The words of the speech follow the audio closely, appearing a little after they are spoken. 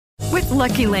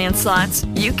Lucky Land Slots,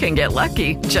 you can get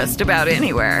lucky just about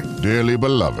anywhere. Dearly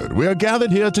beloved, we are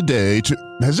gathered here today to...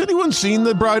 Has anyone seen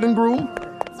the bride and groom?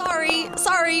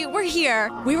 Sorry, we're here.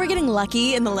 We were getting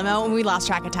lucky in the limo and we lost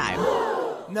track of time.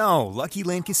 No, Lucky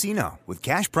Land Casino, with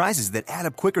cash prizes that add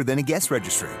up quicker than a guest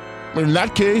registry. In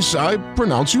that case, I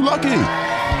pronounce you lucky.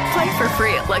 Play for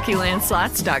free at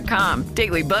LuckyLandSlots.com.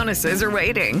 Daily bonuses are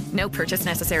waiting. No purchase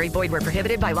necessary. Void where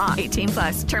prohibited by law.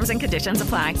 18+. Terms and conditions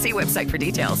apply. See website for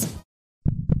details.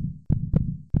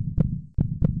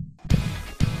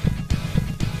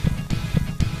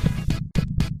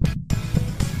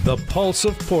 The Pulse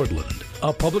of Portland,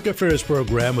 a public affairs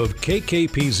program of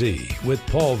KKPZ with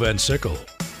Paul Van Sickle.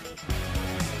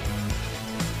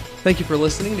 Thank you for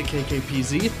listening to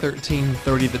KKPZ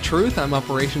 1330 The Truth. I'm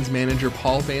Operations Manager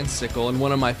Paul Van Sickle, and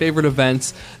one of my favorite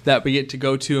events that we get to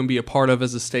go to and be a part of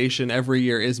as a station every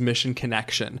year is Mission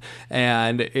Connection,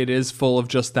 and it is full of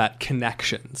just that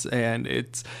connections. And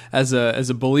it's as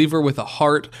a believer with a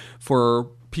heart for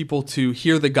people to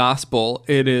hear the gospel,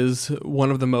 it is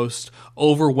one of the most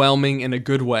overwhelming, in a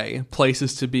good way,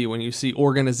 places to be when you see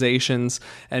organizations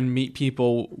and meet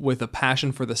people with a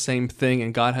passion for the same thing,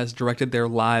 and God has directed their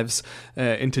lives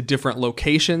into different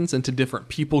locations, into different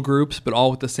people groups, but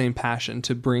all with the same passion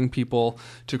to bring people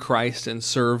to Christ and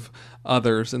serve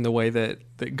others in the way that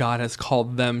God has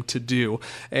called them to do.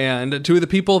 And two of the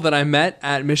people that I met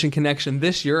at Mission Connection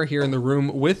this year are here in the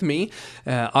room with me,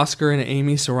 Oscar and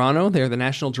Amy Serrano. They are the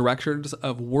National Directors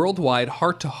of Worldwide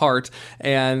Heart to Heart,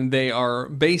 and they are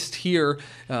based here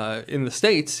in the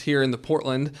States, here in the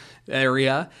Portland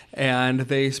area, and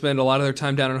they spend a lot of their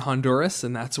time down in Honduras,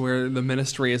 and that's where the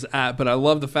ministry is at. But I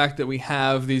love the fact that we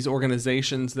have these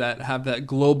organizations that have that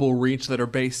global reach that are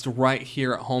based right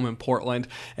here at home in Portland.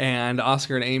 And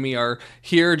Oscar and Amy are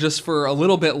here just for a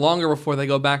little bit longer before they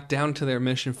go back down to their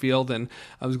mission field, and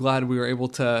I was glad we were able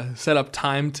to set up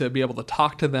time to be able to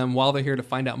talk to them while they're here to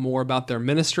find out more about their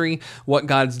ministry, what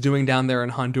God's doing down there in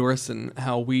Honduras, and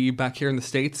how we back here in the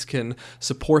States can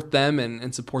support them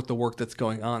and support the work that's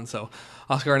going on. So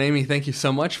Oscar and Amy, thank you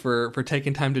so much for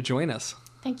taking time to join us.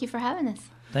 Thank you for having us.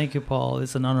 Thank you, Paul.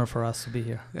 It's an honor for us to be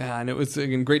here. Yeah, and it was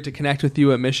again great to connect with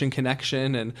you at Mission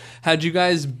Connection. And had you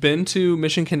guys been to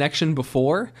Mission Connection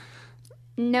before?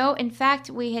 No, in fact,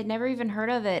 we had never even heard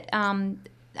of it.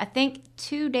 I think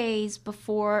 2 days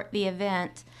before the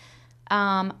event,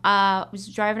 I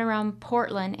was driving around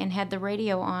Portland and had the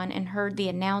radio on and heard the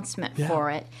announcement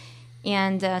for it.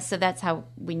 And so that's how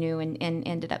we knew and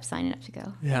ended up signing up to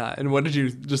go. Yeah, and what did you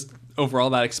just overall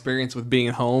that experience with being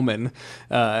at home and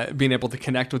being able to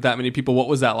connect with that many people? What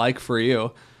was that like for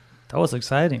you? That was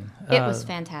exciting. It was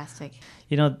fantastic.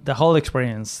 You know, the whole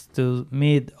experience to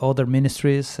meet other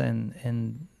ministries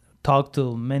and talk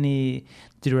to many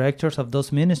directors of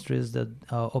those ministries that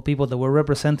or people that were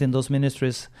representing those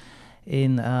ministries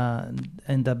in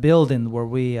the building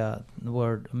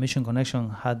where Mission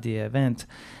Connection had the event.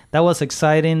 That was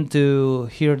exciting to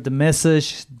hear the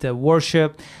message, the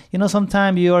worship. You know,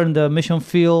 sometimes you are in the mission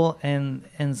field and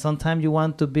sometimes you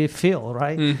want to be filled,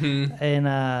 right? Mm-hmm. And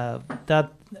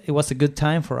that it was a good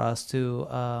time for us to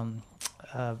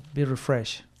be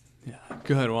refreshed. Yeah,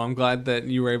 good. Well, I'm glad that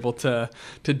you were able to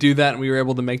do that, and we were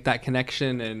able to make that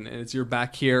connection. And as you're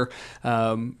back here,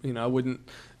 I don't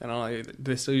know,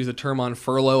 they still use the term on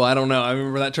furlough. I don't know. I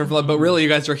remember that term for that. But really, you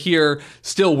guys are here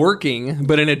still working,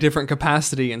 but in a different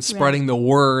capacity and spreading the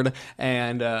word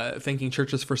and thanking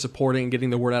churches for supporting and getting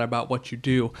the word out about what you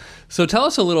do. So tell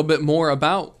us a little bit more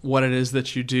about what it is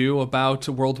that you do, about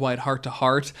Worldwide Heart to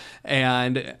Heart,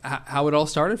 and how it all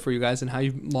started for you guys and how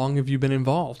long have you been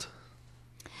involved?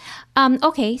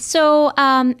 Okay, so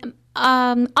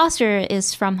Oscar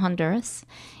is from Honduras,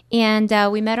 and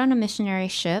we met on a missionary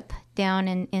ship down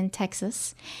in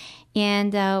Texas,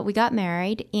 and we got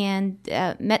married and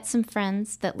met some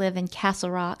friends that live in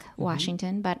Castle Rock,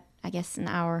 Washington, but I guess an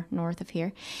hour north of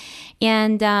here,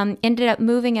 and ended up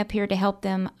moving up here to help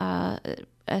them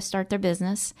start their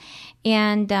business,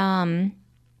 and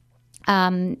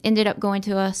ended up going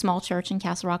to a small church in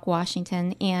Castle Rock,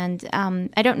 Washington, and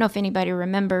I don't know if anybody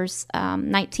remembers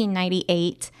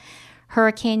 1998,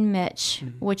 Hurricane Mitch,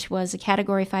 which was a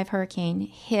Category 5 hurricane,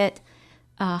 hit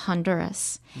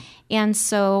Honduras. And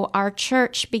so our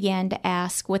church began to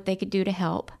ask what they could do to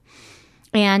help.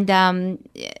 And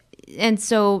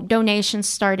so donations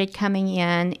started coming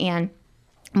in, and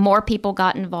more people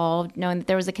got involved, knowing that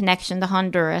there was a connection to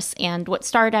Honduras. And what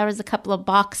started out as a couple of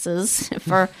boxes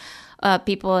for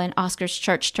people in Oscar's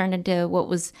church turned into what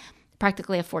was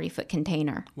practically a 40-foot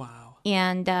container. Wow.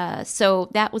 And so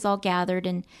that was all gathered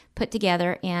and put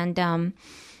together.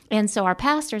 And so our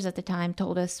pastors at the time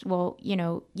told us, well, you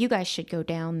know, you guys should go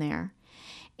down there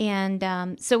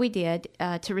And so we did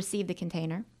to receive the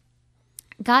container.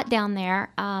 Got down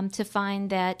there to find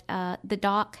that the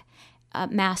dock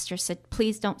master said,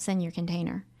 please don't send your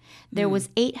container. There was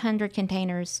 800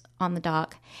 containers on the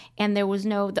dock, and there was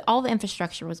all the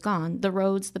infrastructure was gone. The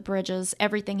roads, the bridges,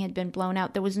 everything had been blown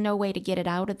out. There was no way to get it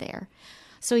out of there.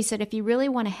 So he said, if you really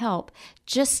want to help,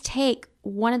 just take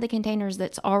one of the containers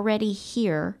that's already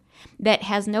here that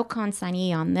has no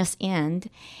consignee on this end,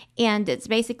 and it's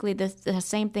basically the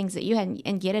same things that you had,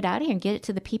 and get it out of here and get it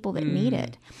to the people that need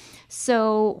it.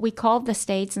 So we called the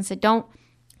states and said, don't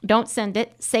send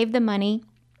it, save the money,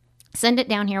 send it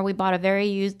down here. We bought a very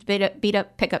used, beat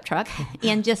up pickup truck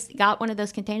and just got one of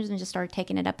those containers and just started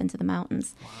taking it up into the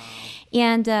mountains. Wow.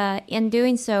 And in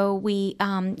doing so, we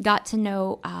got to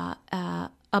know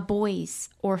a boys'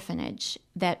 orphanage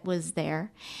that was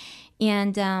there,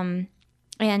 and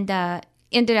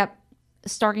ended up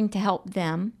starting to help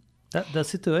them. The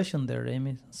situation there,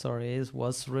 Amy,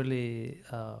 was really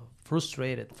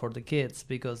frustrated for the kids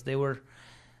because they were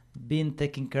being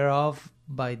taken care of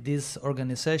by this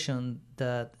organization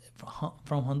that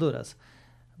from Honduras.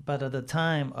 But at the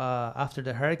time, after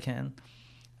the hurricane,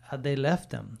 they left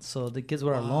them. So the kids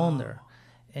were alone there.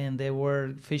 And they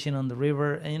were fishing on the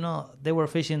river. And, they were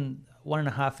fishing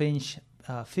 1.5-inch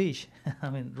fish. I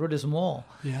mean, really small.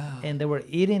 Yeah. And they were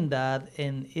eating that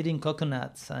and eating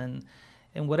coconuts and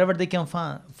whatever they can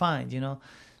find,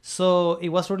 So it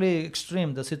was really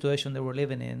extreme, the situation they were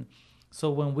living in. So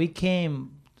when we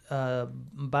came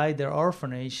by their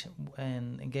orphanage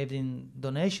and gave them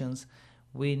donations,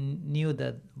 we knew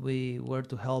that we were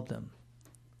to help them.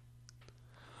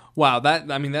 Wow,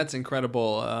 that's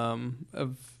incredible.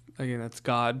 Again, that's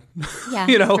God, yeah,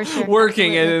 for sure.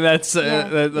 working, absolutely. and that's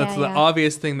the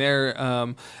obvious thing there.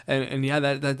 And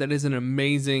that is an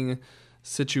amazing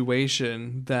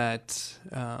situation that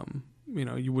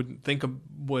you wouldn't think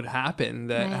would happen.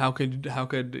 That right. how could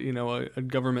a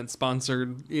government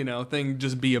sponsored thing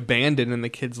just be abandoned and the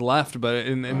kids left? But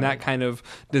in that kind of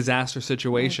disaster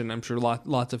situation, right. I'm sure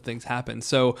lots of things happen.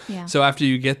 So after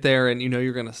you get there and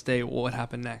you're going to stay, what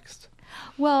happened next?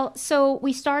 Well, so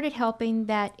we started helping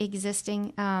that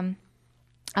existing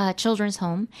children's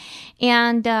home,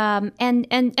 and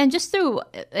just through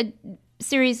a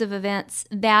series of events,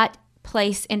 that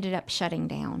place ended up shutting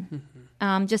down.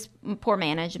 Mm-hmm. Just poor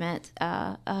management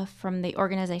from the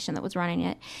organization that was running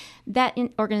it. That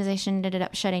organization ended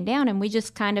up shutting down, and we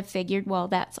just kind of figured, well,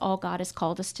 that's all God has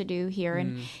called us to do here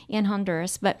in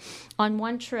Honduras. But on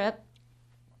one trip,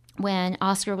 when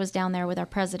Oscar was down there with our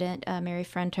president, Mary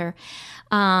Frenter,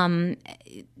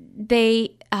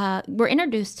 they were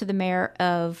introduced to the mayor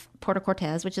of Puerto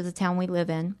Cortez, which is the town we live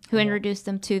in, who introduced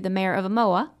them to the mayor of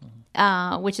Amoa,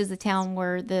 which is the town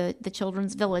where the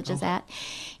children's village is at.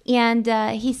 And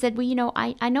he said, well,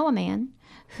 I know a man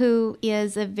who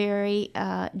is a very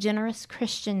generous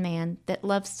Christian man that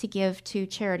loves to give to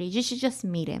charity. You should just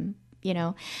meet him.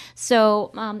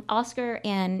 So Oscar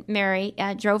and Mary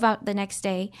drove out the next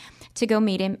day to go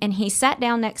meet him, and he sat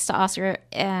down next to Oscar,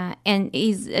 and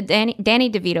he's a Danny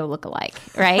DeVito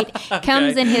lookalike, right? Okay.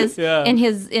 Comes in his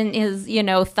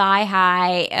thigh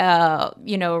high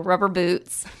rubber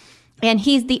boots, and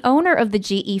he's the owner of the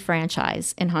GE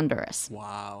franchise in Honduras.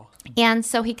 Wow. And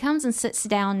so he comes and sits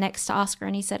down next to Oscar,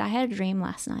 and he said, I had a dream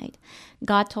last night.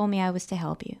 God told me I was to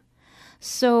help you.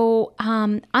 So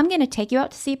I'm going to take you out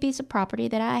to see a piece of property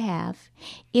that I have.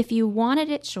 If you want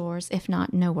it, it's yours. If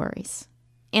not, no worries.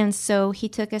 And so he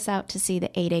took us out to see the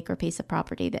 8-acre piece of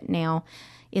property that now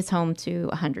is home to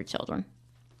 100 children.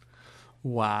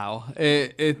 Wow.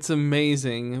 It's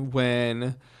amazing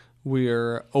when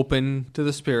we're open to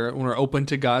the Spirit, when we're open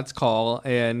to God's call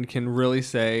and can really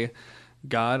say,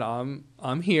 God,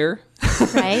 I'm here.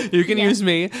 Right? You can use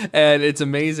me. And it's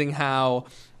amazing how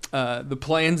the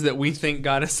plans that we think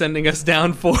God is sending us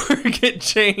down for get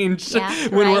changed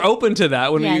when we're open to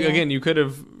that. When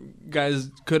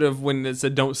guys could have, when it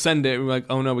said don't send it, we're like,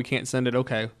 oh no, we can't send it.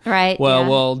 Okay. Right.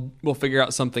 Well, we'll figure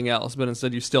out something else. But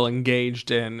instead, you still engaged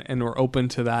and we're open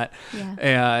to that. Yeah.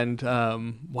 And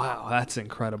wow, that's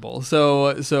incredible.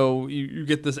 So you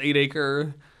get this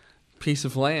 8-acre piece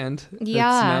of land. That's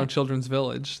now Children's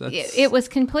Village. It was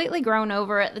completely grown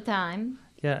over at the time.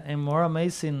 Yeah, and more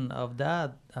amazing of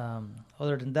that,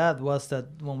 other than that, was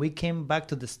that when we came back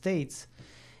to the States,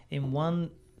 in one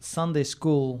Sunday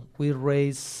school, we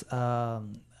raised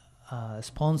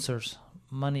sponsors,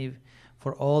 money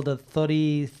for all the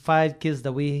 35 kids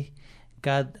that we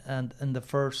got in the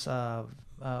first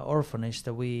orphanage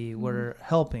that we were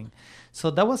helping. So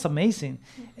that was amazing.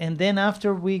 And then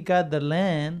after we got the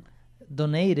land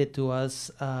donated to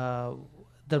us,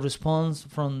 the response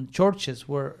from churches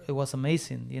it was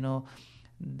amazing.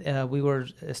 We were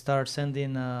start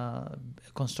sending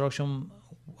construction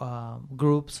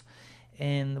groups,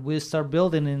 and we start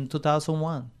building in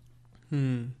 2001.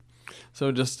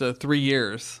 So just 3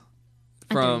 years.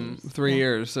 From 3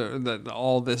 years, that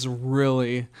all this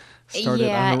really started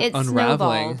it's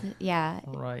unraveling. snowballed. Yeah.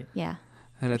 Right. Yeah.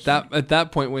 And at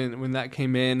that point, when that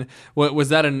came in, was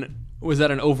that an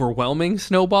overwhelming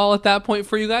snowball at that point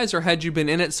for you guys, or had you been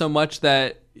in it so much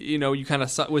that you kind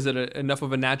of was it enough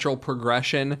of a natural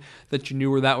progression that you knew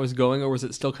where that was going, or was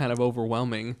it still kind of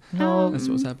overwhelming? No, as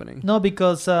what was happening. No,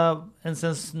 because and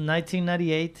since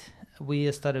 1998.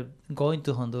 We started going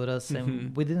to Honduras,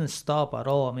 and we didn't stop at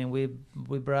all. I mean, we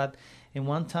brought, in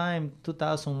one time,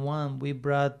 2001, we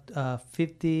brought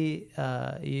 50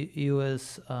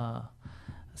 U.S.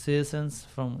 Citizens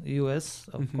from U.S.,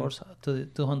 of course, to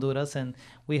Honduras, and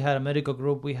we had a medical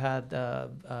group. We had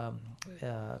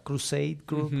crusade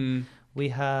group. We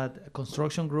had a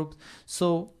construction group.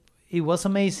 So it was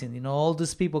amazing, all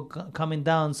these people coming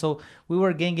down. So we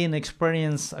were gaining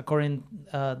experience according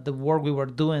the work we were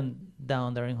doing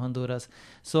down there in Honduras.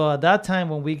 So at that time,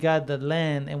 when we got the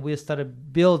land and we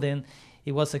started building,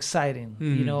 it was exciting.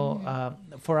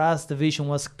 For us, the vision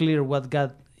was clear what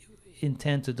God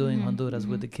intended to do in Honduras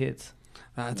with the kids.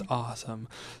 That's awesome.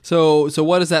 So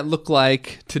what does that look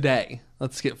like today?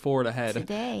 Let's get forward ahead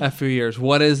a few years.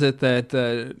 What is it that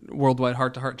the Worldwide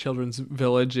Heart to Heart Children's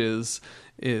Village is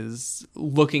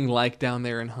looking like down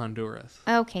there in Honduras?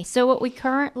 Okay, so what we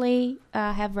currently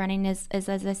have running is, as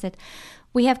I said,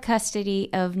 we have custody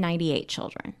of 98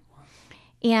 children.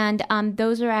 And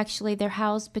those are actually, they're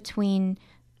housed between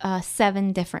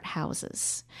 7 different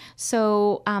houses.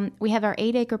 So we have our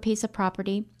 8-acre piece of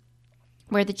property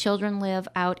where the children live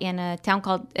out in a town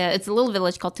called, it's a little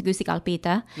village called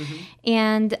Tegucigalpita.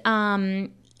 And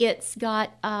it's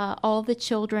got all the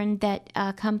children that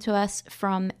come to us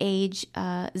from age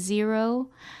 0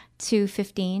 to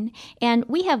 15. And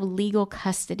we have legal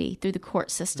custody through the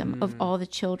court system of all the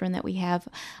children that we have.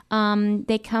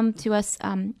 They come to us.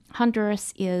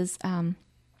 Honduras is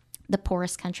the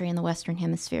poorest country in the Western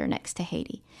Hemisphere next to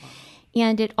Haiti.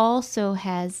 And it also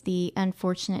has the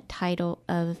unfortunate title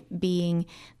of being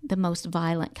the most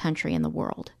violent country in the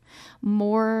world.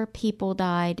 More people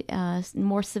died,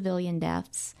 more civilian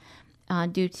deaths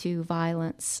due to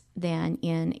violence than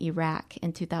in Iraq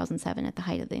in 2007 at the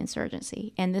height of the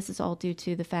insurgency. And this is all due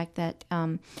to the fact that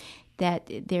that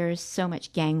there's so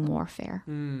much gang warfare.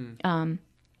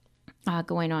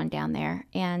 Going on down there.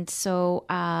 And so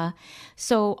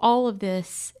all of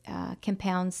this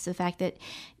compounds the fact that,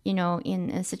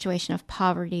 in a situation of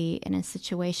poverty, in a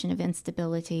situation of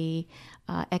instability,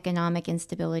 economic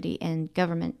instability, and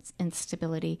government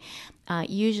instability,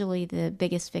 usually the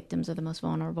biggest victims are the most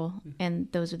vulnerable, and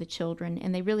those are the children.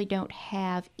 And they really don't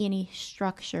have any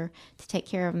structure to take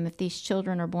care of them. If these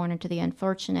children are born into the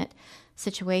unfortunate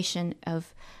situation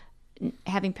of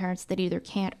having parents that either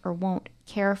can't or won't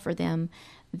care for them,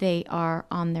 they are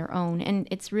on their own. And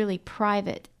it's really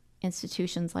private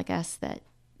institutions like us that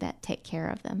take care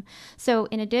of them. So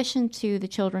in addition to the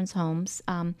children's homes,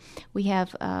 we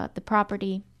have the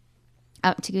property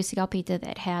out in Tegucigalpita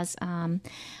that has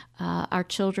our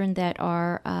children that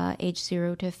are age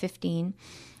 0 to 15.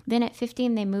 Then at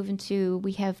 15, they move into,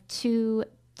 we have 2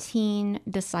 teen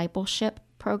discipleship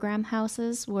program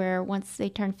houses where once they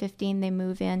turn 15, they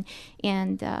move in.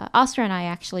 And Oscar and I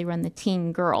actually run the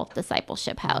teen girl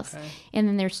discipleship house. Okay. And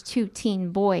then there's 2 teen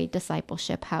boy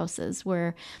discipleship houses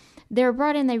where they're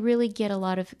brought in. They really get a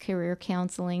lot of career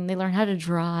counseling. They learn how to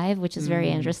drive, which is very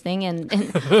interesting, and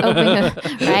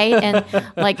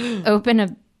open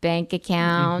a bank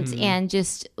account and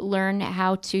just learn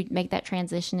how to make that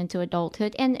transition into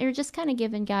adulthood. And they're just kind of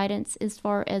given guidance as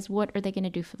far as what are they going to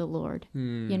do for the Lord,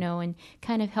 and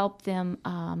kind of help them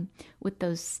with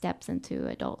those steps into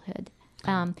adulthood.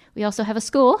 We also have a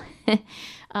school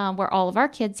where all of our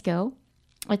kids go.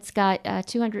 It's got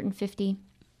 250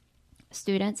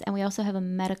 students, and we also have a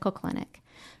medical clinic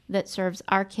that serves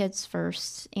our kids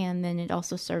first, and then it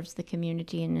also serves the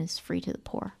community and is free to the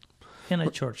poor. In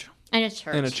a church. And a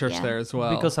church there as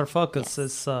well. Because our focus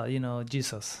is,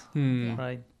 Jesus,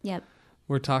 right? Yep.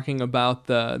 We're talking about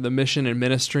the mission and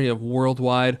ministry of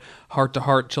Worldwide Heart to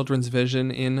Heart Children's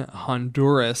Vision in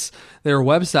Honduras. Their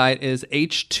website is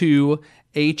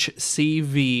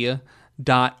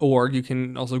h2hcv.org. You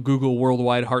can also Google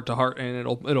Worldwide Heart to Heart and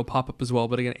it'll pop up as well.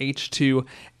 But again,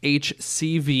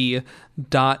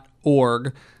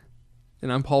 h2hcv.org.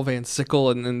 And I'm Paul Van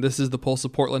Sickle, and this is the Pulse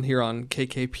of Portland here on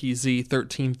KKPZ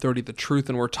 1330 The Truth.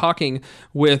 And we're talking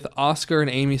with Oscar and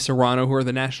Amy Serrano, who are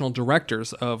the national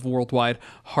directors of Worldwide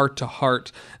Heart to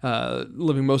Heart,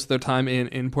 living most of their time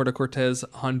in Puerto Cortez,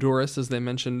 Honduras. As they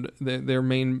mentioned, their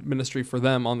main ministry for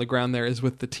them on the ground there is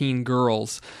with the teen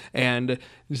girls. And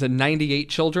you said 98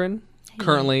 children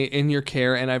currently in your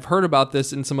care, and I've heard about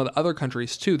this in some of the other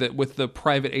countries too, that with the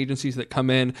private agencies that come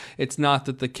in, it's not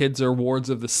that the kids are wards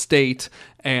of the state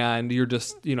and you're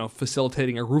just,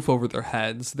 facilitating a roof over their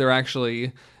heads. They're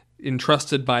actually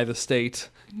entrusted by the state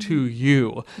to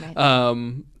you.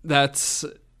 Right. That's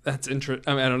interesting.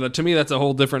 I don't know. To me, that's a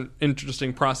whole different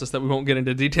interesting process that we won't get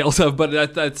into details of,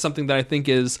 but that's something that I think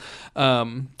is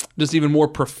just even more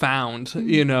profound,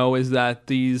 is that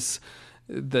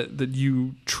that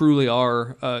you truly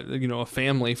are, a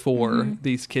family for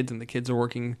these kids, and the kids are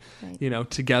working,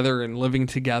 together and living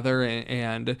together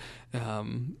and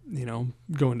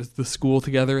going to the school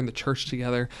together and the church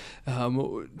together.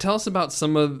 Tell us about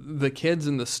some of the kids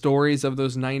and the stories of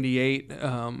those 98,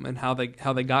 and how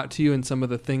they got to you, and some of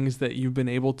the things that you've been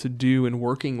able to do in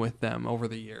working with them over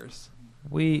the years.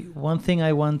 One thing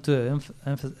I want to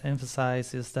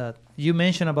emphasize is that you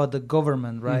mentioned about the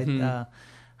government, right? Mm-hmm.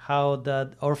 How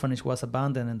that orphanage was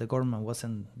abandoned and the government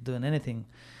wasn't doing anything.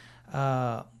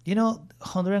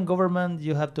 Honduran government,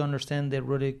 you have to understand, they're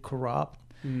really corrupt.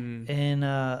 And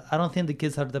I don't think the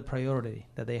kids are the priority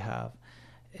that they have.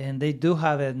 And they do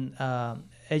have an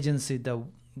agency that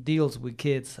deals with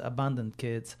kids, abandoned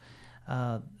kids.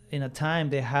 In a time,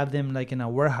 they have them like in a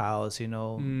warehouse,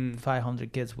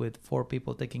 500 kids with 4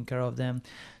 people taking care of them.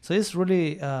 So it's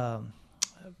really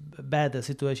bad, the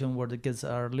situation where the kids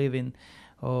are living,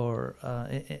 or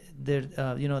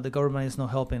the government is not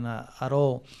helping at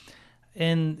all.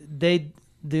 And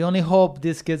the only hope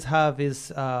these kids have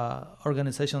is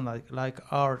organization like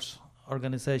ours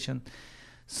organization.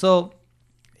 So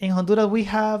in Honduras, we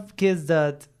have kids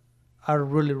that are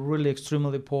really, really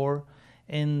extremely poor.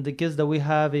 And the kids that we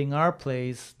have in our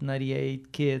place,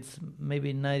 98 kids,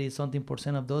 maybe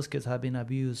 90-something% of those kids have been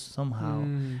abused somehow,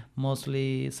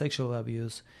 mostly sexual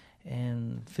abuse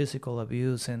and physical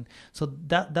abuse. And so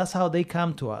that's how they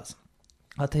come to us.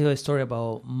 I'll tell you a story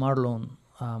about Marlon.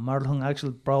 Marlon,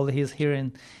 actually, probably he's here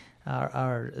in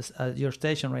your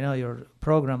station right now, your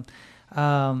program.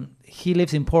 He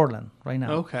lives in Portland right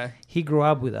now. Okay. He grew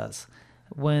up with us.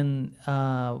 When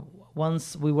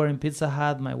once we were in Pizza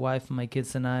Hut, my wife, my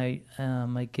kids, and I,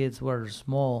 my kids were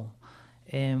small.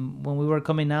 And when we were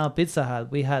coming out of Pizza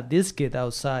Hut, we had this kid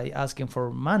outside asking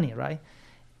for money, right?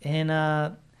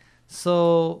 And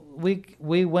so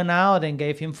we went out and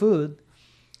gave him food,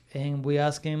 and we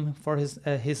asked him for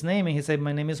his name, and he said,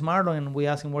 "My name is Marlon." And we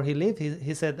asked him where he lived.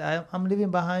 He said, "I'm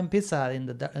living behind Pizza Hut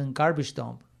in garbage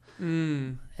dump."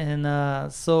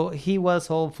 And so he was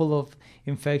all full of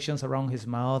infections around his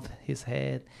mouth, his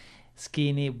head,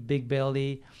 skinny, big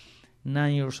belly,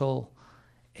 9 years old.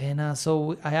 And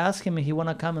so I asked him if he want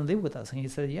to come and live with us, and he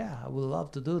said, "Yeah, I would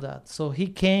love to do that." So he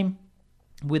came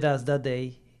with us that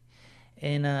day.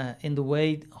 And in the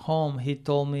way home, he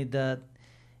told me that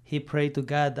he prayed to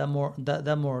God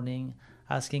that morning,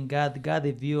 asking God,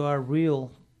 if you are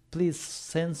real, please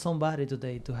send somebody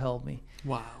today to help me.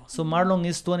 Wow. So Marlon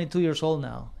is 22 years old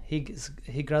now. He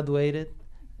graduated.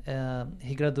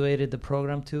 He graduated the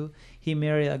program too. He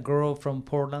married a girl from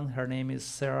Portland. Her name is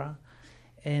Sarah.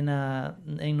 And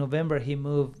in November, he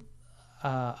moved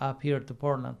up here to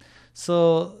Portland.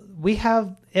 So we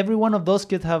have, every one of those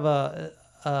kids have a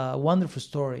wonderful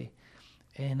story,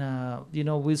 and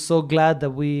we're so glad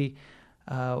that we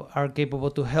are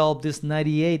capable to help this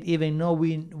 98, even though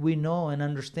we know and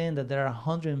understand that there are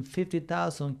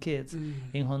 150,000 kids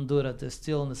in Honduras that's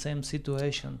still in the same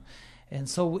situation. And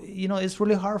so it's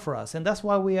really hard for us, and that's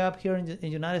why we are up here in the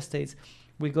United States.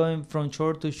 We're going from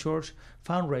church to church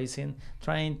fundraising,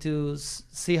 trying to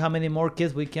see how many more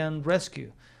kids we can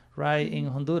rescue right in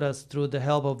Honduras through the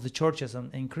help of the churches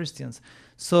and Christians.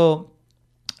 So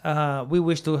we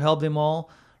wish to help them all.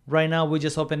 Right now, we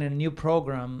just opened a new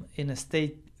program in a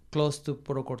state close to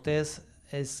Puerto Cortez.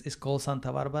 It's called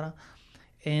Santa Barbara.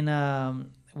 And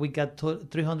we got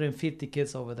 350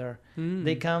 kids over there.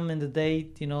 They come in the day,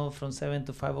 from 7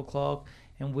 to 5 o'clock,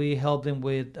 and we help them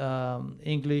with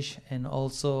English and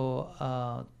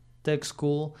also tech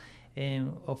school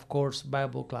and, of course,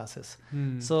 Bible classes.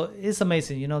 So it's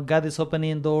amazing. God is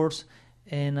opening doors,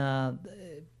 and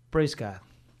praise God.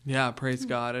 Yeah, praise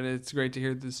God. And it's great to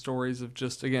hear the stories of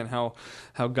just, again, how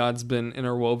God's been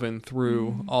interwoven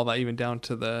through all that, even down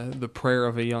to the prayer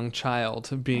of a young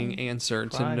child being answered,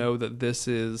 to know that this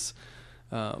is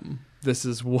this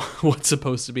is what's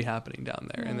supposed to be happening down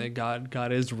there, and that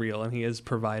God is real and He is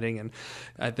providing. And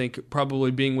I think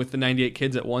probably being with the 98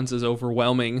 kids at once is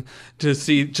overwhelming to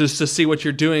see what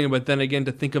you're doing, but then again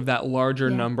to think of that larger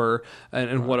number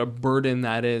and what a burden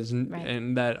that is,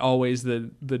 and that always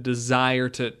the desire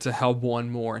to help one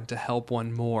more and to help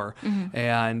one more,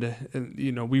 and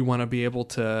we want to be able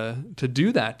to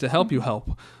do that, to help you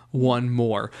help one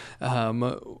more.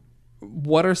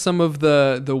 What are some of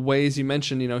the ways you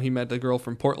mentioned, he met a girl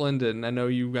from Portland, and I know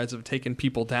you guys have taken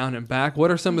people down and back.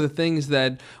 What are some of the things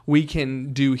that we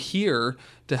can do here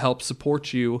to help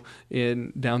support you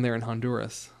down there in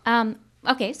Honduras?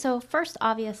 Okay, so first,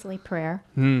 obviously, prayer.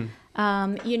 And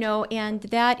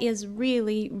that is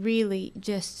really, really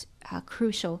just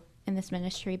crucial in this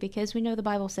ministry, because we know the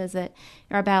Bible says that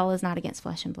our battle is not against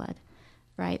flesh and blood,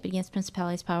 right, but against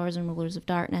principalities, powers, and rulers of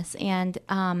darkness. And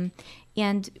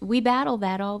we battle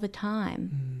that all the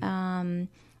time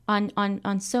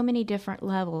on so many different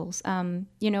levels.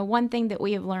 One thing that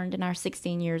we have learned in our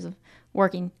 16 years of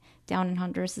working down in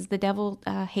Honduras is the devil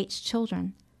hates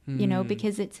children.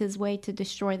 Because it's his way to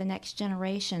destroy the next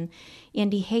generation.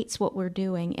 And he hates what we're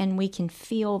doing, and we can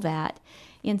feel that.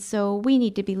 And so we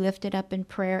need to be lifted up in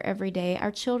prayer every day.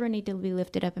 Our children need to be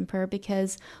lifted up in prayer,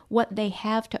 because what they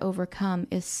have to overcome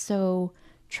is so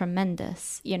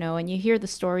tremendous. And you hear the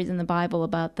stories in the Bible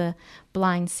about the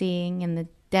blind seeing and the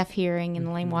deaf hearing and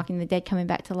the lame walking, the dead coming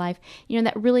back to life.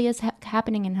 That really is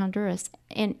happening in Honduras.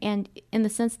 And in the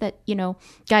sense that,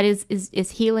 God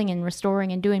is healing and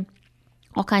restoring and doing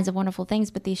all kinds of wonderful things,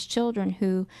 but these children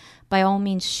who by all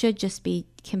means should just be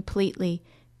completely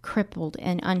crippled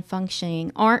and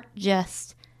unfunctioning aren't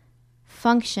just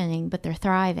functioning, but they're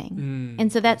thriving.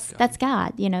 And so that's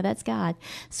God, that's God.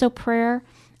 So prayer,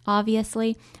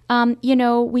 obviously,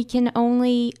 we can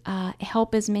only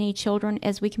help as many children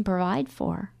as we can provide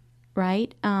for,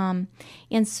 right? And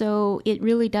so it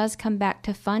really does come back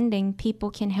to funding. People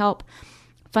can help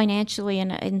financially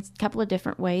in a couple of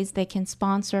different ways. They can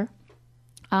sponsor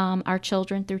our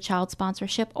children through child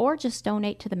sponsorship, or just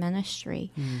donate to the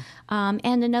ministry.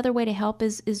 And another way to help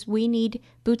is we need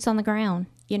boots on the ground.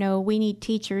 We need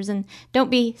teachers, and don't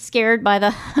be scared by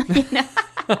the,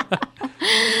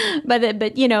 but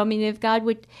if God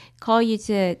would call you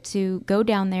to go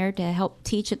down there to help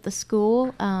teach at the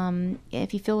school,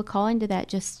 if you feel a calling to that,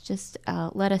 just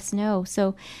let us know.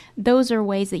 So those are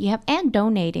ways that you have, and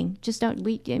donating.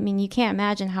 You can't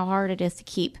imagine how hard it is to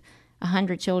keep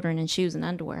 100 children in shoes and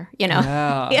underwear.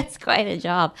 It's quite a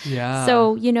job. Yeah.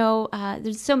 So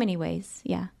there's so many ways.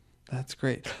 Yeah. That's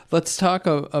great. Let's talk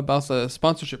about the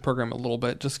sponsorship program a little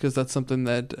bit, just because that's something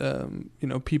that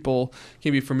people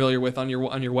can be familiar with on your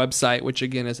website, which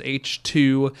again is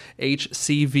h2hcv.org.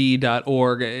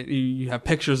 You have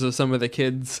pictures of some of the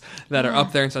kids that are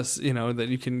up there, and so that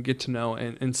you can get to know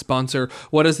and sponsor.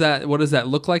 What does that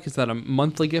look like? Is that a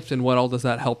monthly gift, and what all does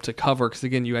that help to cover? Because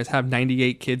again, you guys have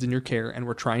 98 kids in your care, and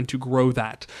we're trying to grow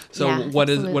that. So what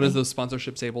is those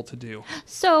sponsorships able to do?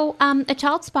 So a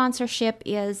child sponsorship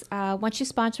is once you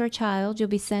sponsor a child, you'll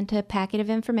be sent a packet of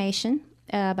information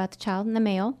about the child in the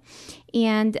mail.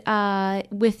 And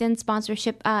within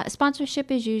sponsorship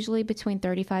is usually between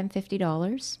 $35 and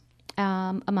 $50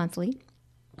 a monthly.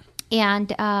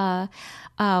 And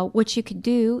what you could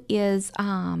do is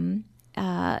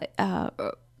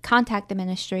contact the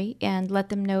ministry and let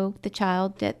them know the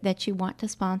child that you want to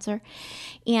sponsor,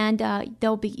 and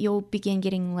you'll begin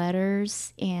getting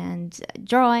letters and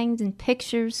drawings and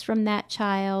pictures from that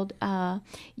child.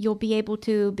 You'll be able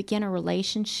to begin a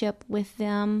relationship with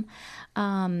them,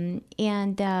 and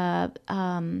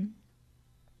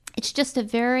it's just a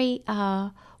very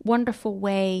wonderful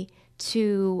way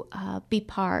to be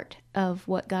part of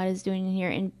what God is doing in here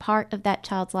and part of that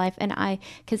child's life. And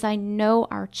because I know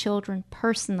our children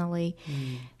personally,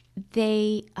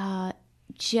 they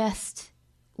just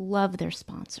love their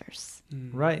sponsors.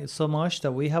 Right, so much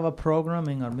that we have a program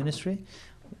in our ministry.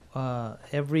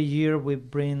 Every year we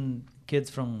bring kids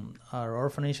from our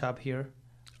orphanage up here.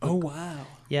 Oh, wow.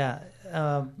 Yeah,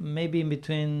 maybe in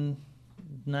between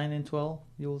 9 and 12,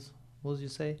 what would you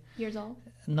say? Years old?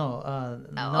 No,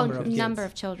 number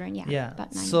of children, yeah. Yeah,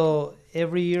 about 9. So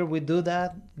every year we do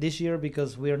that. This year,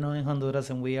 because we are now in Honduras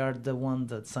and we are the one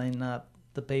that sign up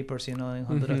the papers, in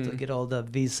Honduras to get all the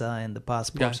visa and the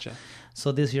passports. Gotcha.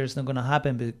 So this year it's not going to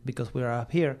happen because we are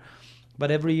up here. But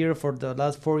every year for the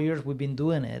last 4 years we've been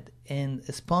doing it, and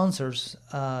sponsors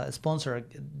sponsor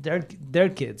their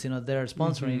kids. They're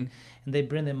sponsoring, and they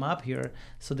bring them up here,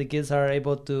 so the kids are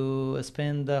able to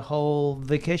spend the whole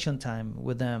vacation time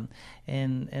with them,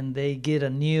 and they get a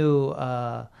new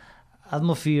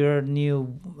atmosphere,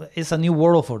 it's a new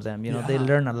world for them. They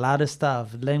learn a lot of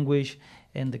stuff, language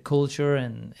and the culture,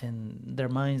 and their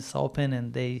minds open,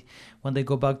 and when they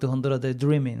go back to Honduras, they're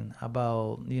dreaming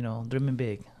about, dreaming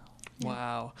big.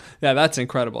 Wow. Yeah, that's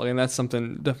incredible. And that's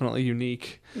something definitely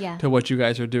unique to what you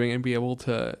guys are doing, and be able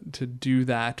to do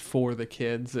that for the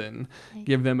kids and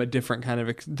give them a different kind of,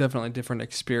 definitely different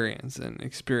experience, and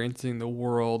experiencing the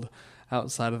world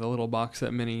outside of the little box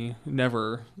that many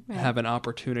never have an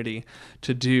opportunity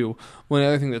to do. One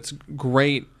other thing that's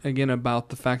great, again, about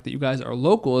the fact that you guys are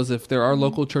local is if there are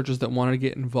local churches that want to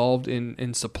get involved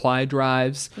in supply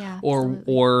drives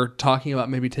or talking about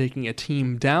maybe taking a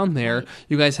team down there,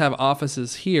 you guys have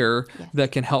offices here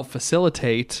that can help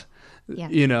facilitate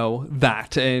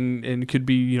that, and could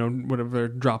be, whatever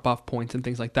drop-off points and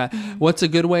things like that. What's a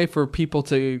good way for people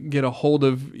to get a hold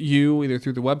of you, either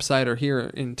through the website or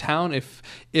here in town, if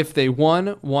they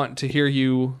want to hear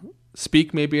you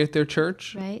speak maybe at their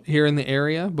church here in the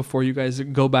area before you guys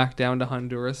go back down to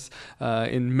Honduras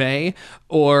in May,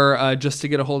 or just to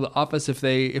get a hold of the office if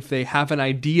they have an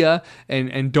idea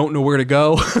and don't know where to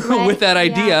go with that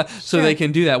idea, so they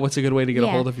can do that? What's a good way to get a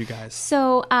hold of you guys?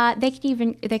 So they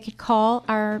could call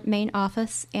our main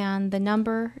office, and the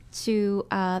number to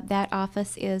that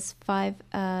office is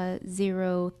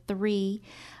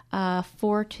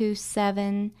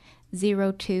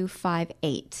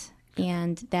 503-427-0258.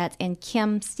 And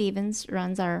Kim Stevens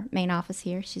runs our main office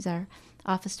here. She's our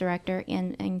office director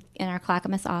in our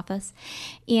Clackamas office.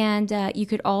 And you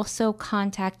could also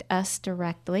contact us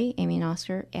directly, Amy and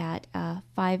Oscar, at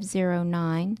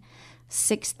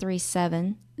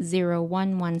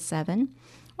 509-637-0117.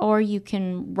 Or you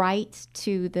can write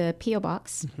to the P.O.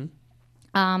 Box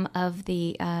of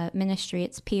the ministry.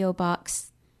 It's P.O.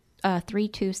 Box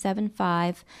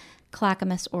 3275,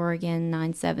 Clackamas, Oregon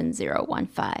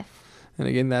 97015. And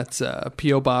again, that's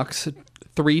P.O. Box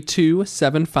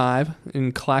 3275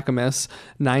 in Clackamas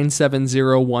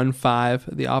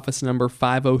 97015. The office number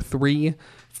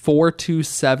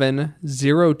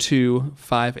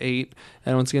 503-427-0258.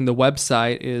 And once again, the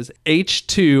website is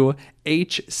h2hcv.org,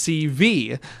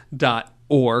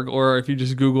 or if you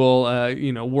just Google,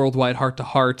 Worldwide Heart to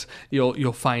Heart,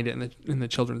 you'll find it in the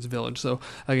Children's Village. So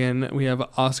again, we have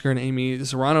Oscar and Amy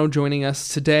Serrano joining us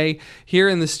today here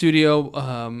in the studio,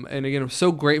 and again, I'm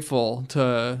so grateful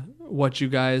to what you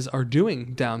guys are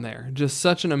doing down there. Just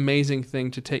such an amazing thing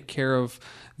to take care of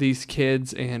these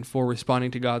kids, and for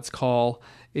responding to God's call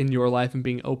in your life and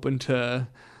being open to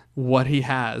what he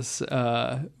has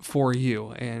for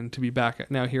you, and to be back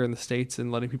now here in the States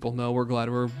and letting people know. We're glad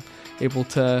we're able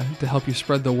to help you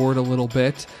spread the word a little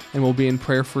bit, and we'll be in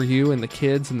prayer for you and the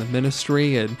kids and the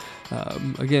ministry. And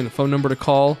again, phone number to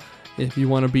call if you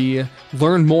want to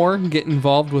learn more, get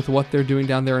involved with what they're doing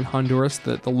down there in Honduras,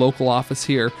 the local office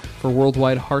here for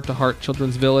Worldwide Heart to Heart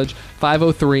Children's Village,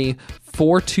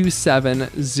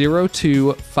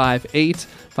 503-427-0258.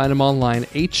 Find them online,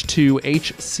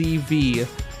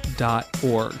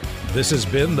 h2hcv.org. This has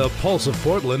been The Pulse of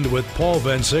Portland with Paul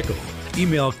Van Sickle.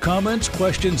 Email comments,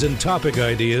 questions, and topic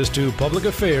ideas to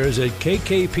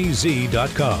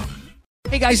publicaffairs@kkpz.com.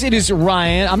 Hey guys, it is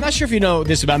Ryan. I'm not sure if you know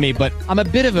this about me, but I'm a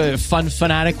bit of a fun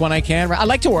fanatic when I can. I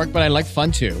like to work, but I like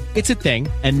fun too. It's a thing.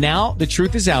 And now the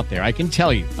truth is out there. I can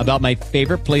tell you about my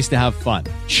favorite place to have fun.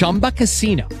 Chumba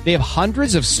Casino. They have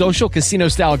hundreds of social casino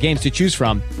style games to choose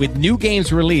from, with new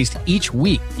games released each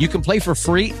week. You can play for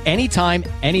free anytime,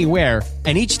 anywhere.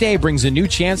 And each day brings a new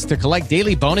chance to collect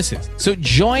daily bonuses. So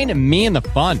join me in the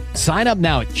fun. Sign up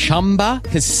now at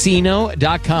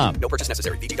ChumbaCasino.com. No purchase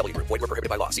necessary. VGW Group. Void where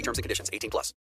prohibited by law. See terms and conditions. 18+.